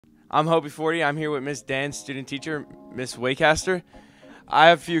I'm Hobi Forti. I'm here with Miss Dan, student teacher, Miss Waycaster. I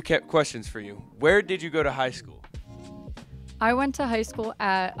have a few questions for you. Where did you go to high school? I went to high school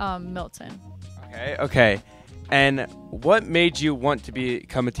at Milton. Okay. And what made you want to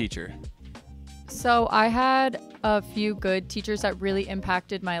become a teacher? So I had a few good teachers that really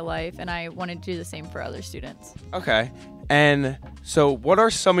impacted my life, and I wanted to do the same for other students. Okay. And so what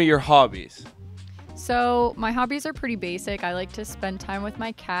are some of your hobbies? So my hobbies are pretty basic. I like to spend time with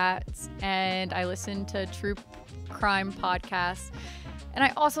my cats, and I listen to true crime podcasts. And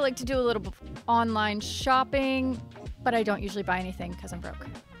I also like to do a little bit of online shopping, but I don't usually buy anything because I'm broke.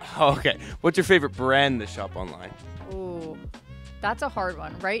 Okay. What's your favorite brand to shop online? Ooh, that's a hard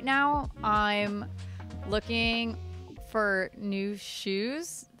one. Right now, I'm looking for new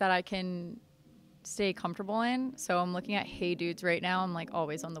shoes that I can stay comfortable in. So I'm looking at Hey Dudes right now. I'm like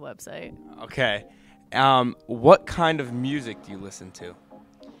always on the website. Okay. What kind of music do you listen to?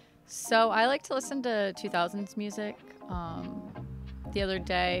 So I like to listen to 2000s music. The other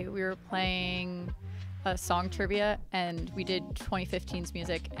day we were playing a song trivia and we did 2015's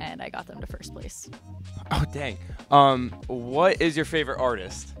music and I got them to first place. Oh, dang. What is your favorite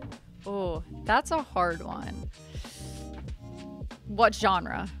artist? Oh, that's a hard one. What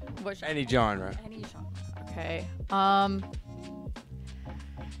genre? Any genre. Any genre. Okay.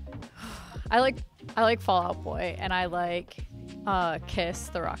 I like Fall Out Boy and I like Kiss,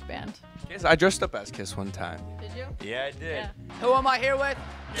 the rock band. Kiss? I dressed up as Kiss one time. Did you? Yeah, I did. Yeah. Who am I here with?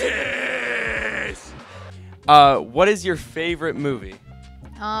 Kiss! What is your favorite movie?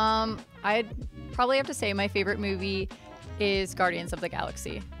 I'd probably have to say my favorite movie is Guardians of the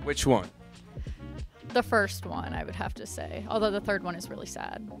Galaxy. Which one? The first one, I would have to say. Although the third one is really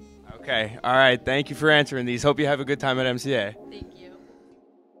sad. Okay. All right. Thank you for answering these. Hope you have a good time at MCA. Thank you.